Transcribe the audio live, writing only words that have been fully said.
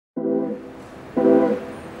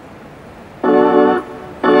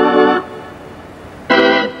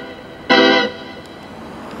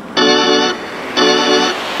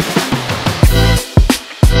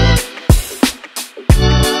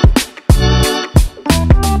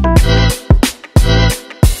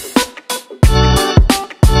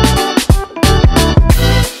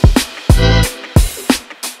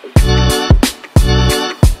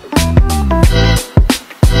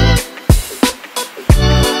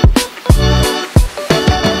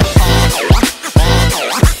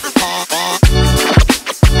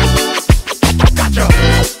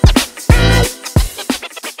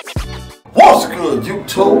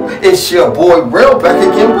It's your boy RELL back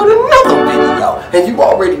again with another video. And you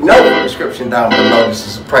already know the description down below. This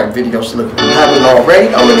is a prank video, so look, if you haven't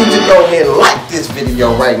already, I'm gonna need you to go ahead and like this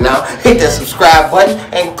video right now. Hit that subscribe button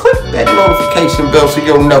and click that notification bell so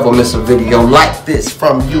you'll never miss a video like this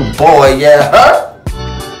from you, boy. Yeah, huh?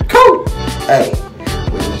 Cool. Hey,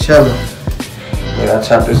 we're just chilling. Man, I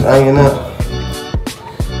chop this onion up.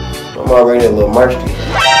 I'm already a little musty,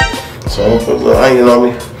 so I'm gonna put a little onion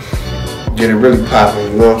on me. Get it really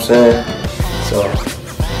popping, you know what I'm saying? So,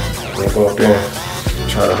 I'm gonna go up there and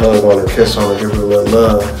try to hug on her, kiss on her, give her a little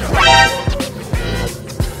love.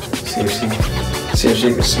 See if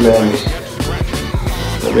she can smell me.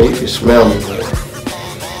 I mean, you can smell me, but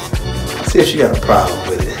see if she got a problem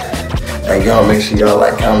with it. Hey, y'all, make sure y'all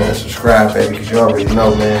like, comment, and subscribe, baby, because you already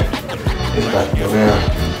know, man. It's about to go down.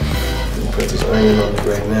 Put this onion on me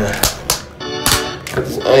right now. Put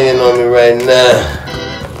this onion on me right now.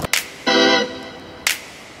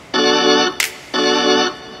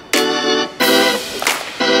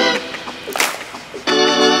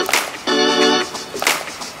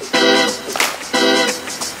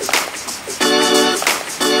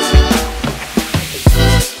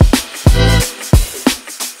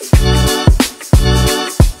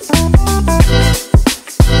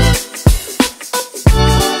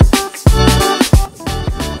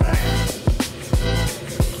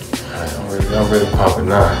 I'm really pumping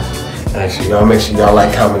now. Actually, y'all make sure y'all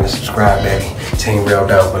like, comment, and subscribe, baby. Team RELL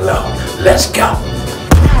down below. Let's go.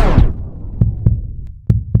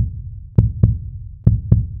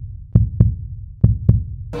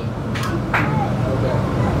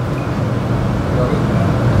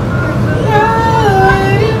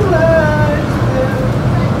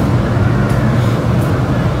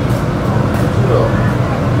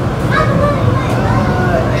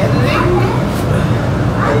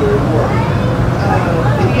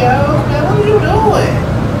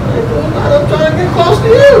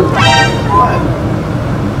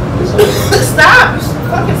 Stop! You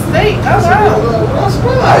fucking stink. I don't know. What I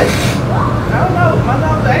smell like? I don't know. My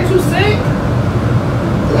nose, ain't you sick?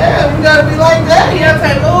 Yeah, you gotta be like that. You gotta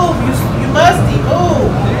say, move. You musty.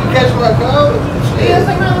 Move. Did you catch my cold? Yeah,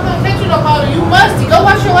 say, man, I'm not catching no cold. You musty. Go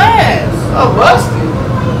wash your ass. I'm musty.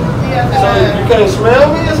 Yeah, so you can't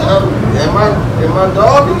smell me or something? Am I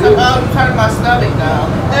dogging you? Oh, you turning my stomach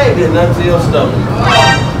down. I ain't did nothing to your stomach.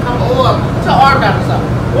 Come on. Put your arm down or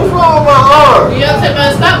something. What's wrong with my arm? Yeah, say,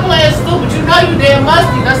 man, stop playing stupid. You know you damn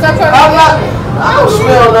musty. Now stop trying to I don't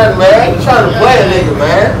smell nothing, man. You trying to play a nigga,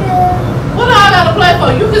 man. What do I gotta play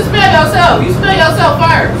for? You can smell yourself. You smell yourself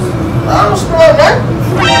first. I don't smell nothing.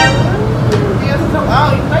 Yeah, come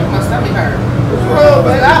on. You make my stomach hurt. What's wrong,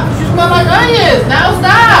 man? You smell like onions. Now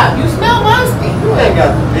stop. You smell musty. You ain't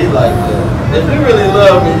got to be like that. If you really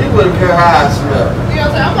love me, you wouldn't care how I smell. Yeah,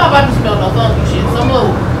 I'm not about to smell no funky shit. So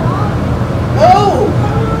move. Move.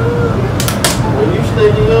 When you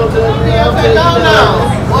stink, you don't tell me. No.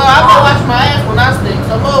 Well, I go wash my ass when I stink.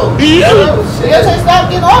 So move. Yeah, say stop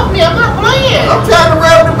getting off me. I'm not playing. I'm trying to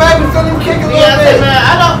rub the baby, feel him kick a little bit. Man,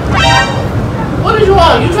 I don't. What did you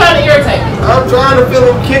want? You trying to irritate me? I'm trying to feel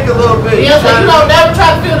him kick a little bit. Yeah, so you don't never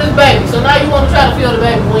try to feel this baby. So now you want to try to feel the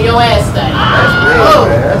baby when your ass stinks. That's me,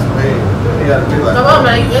 man. That's me. You gotta be like Come on,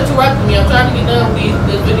 man. You interrupted me. I'm trying to get done with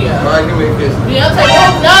this video. Alright, give me a kiss. Beyonce,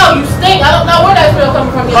 no, you stink. I don't know where that smell coming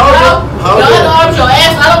from. Your arms, your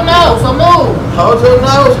ass, I don't know. So move. Hold your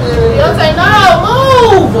nose, man. Beyonce, no,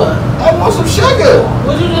 move. I want some sugar.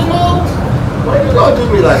 Would you just move? Why you gonna do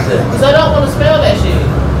me like that? Because I don't want to smell that shit.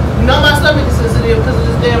 You know my stomach is sensitive because of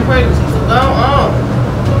this damn pregnancy. So go on.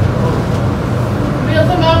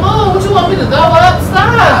 Beyonce, man, move. What you want me to go up?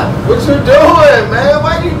 Stop. What you doing, man?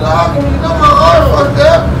 Why you dogging me? You know my arm fucked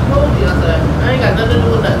up. Move, Beyonce. I ain't got nothing to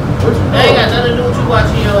do with nothing. What you doing? I ain't got nothing to do with you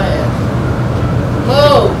watching your ass.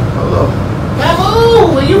 Move. Hello. Man,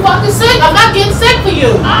 move. When you fucking sick, I'm not getting sick for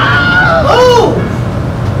you. Move.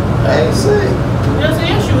 I ain't sick. Yes,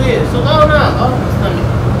 you is. So go now. Oh, my stomach.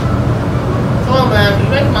 Come on, man. You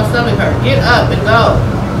making my stomach hurt. Get up and go.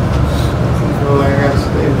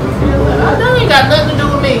 That ain't got nothing to do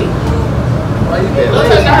with me. Why you been Go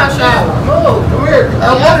take a hot shower. Move. Come here.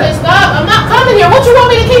 Stop. I'm not coming here. What you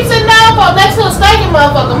want me to keep sitting down for next to a stinking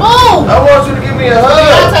motherfucker? Move. I want you to give me a hug.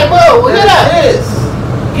 Beyonce, move. Well, get up. Yes.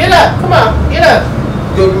 Get up. Come on. Get up.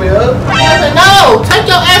 You gonna give me a hug? Beyonce, no. Take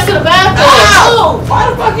your ass to the bathroom. Move. Why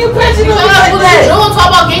the fuck you pinching me like What that? you doing? Talk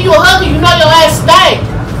about getting you a hug and you know your ass stink.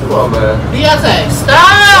 Come on, man. Beyonce, stop.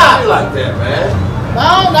 Why you like that, man?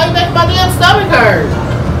 No, now you making my damn stomach hurt.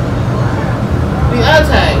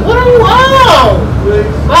 Beyonce, what are you on?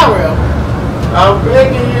 Please. Bye, RELL. I'm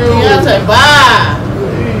begging you. Beyonce, bye.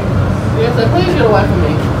 Please. Beyonce, please get away from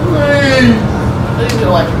me. Please. Please get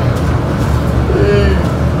away from me.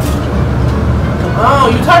 Come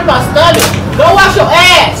on, you talking about stomach. Go wash your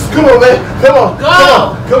ass. Come on, man. Come on.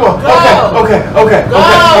 Go. Come on. Go. Okay. Go. Okay. Go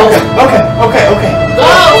to the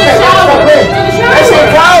shower. To the shower. I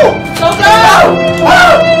said go. So go.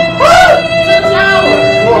 To the shower.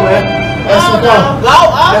 Come on, man. That's some go. Go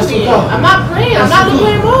up here. I'm not playing. I'm not doing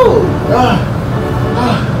a move.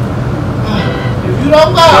 If you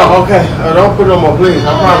don't go. No, okay. Don't put it on my please.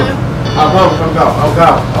 I promise. I'm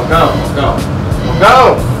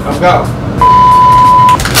gone.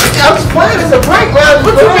 I'm just playing. It's a prank, man.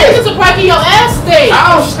 What you mean it's a prank in your ass state?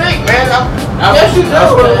 I don't stink, man. Yes, you do. I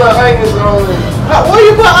put my onions on it. Where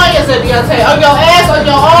you put onions at, Deontay? On your ass, on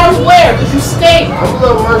your arms, where? Because you stink. I'm a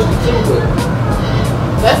little musty too, but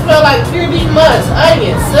That smell like pure beef must.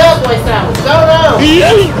 Onions, Subway sandwich. Go down.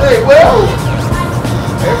 hey, well,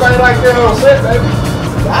 everybody like that on set, baby.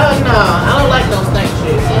 I don't know. I don't like those stink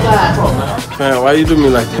shit. Say bye. Man, why you do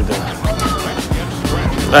me like that, though?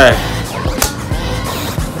 Hey.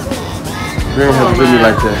 You ain't have to do me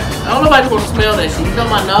like that. I don't know nobody want to smell that shit. You know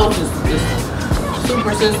my nose is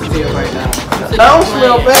super sensitive right now. I don't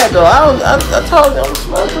smell bad though. I told you I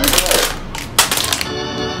smell pretty good.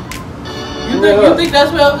 You think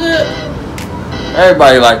that smell good?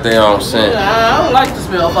 Everybody like their own scent. I don't like to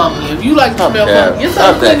smell funky. If you like to smell funky, get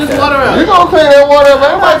some clean this water up. You gonna clean that water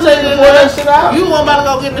up? Everybody take to pour that shit out. You want about to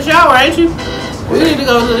go get in the shower, ain't you? We need to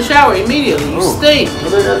go to the shower immediately. You stink.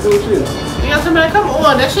 What they gotta do with you? You got somebody, come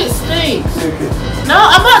on, that shit stinks. No,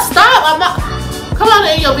 I'm not, stop, I'm not. Come on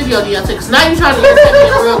in your video, Deontay, because now you're trying to get me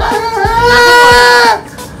real quick.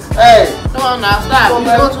 Hey. Come on now, stop. You're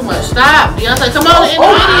doing too much. Stop, Deontay, come on in the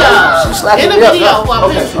video. In the video,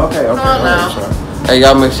 Okay. Come on now. Hey,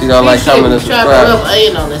 y'all make sure y'all like, comment, and subscribe. Try to rub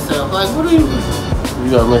A on this stuff. Like, what are you? You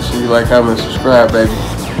gotta make sure you like, comment, and subscribe, baby.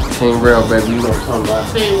 Team Real, baby, you know what I'm talking about.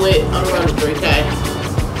 Team WHIT on the road to 3K.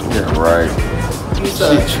 Yeah, right. You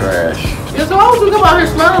She trash. Yeah, so why would you come out here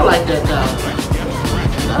smelling like that, though?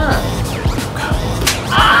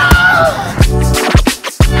 Nah.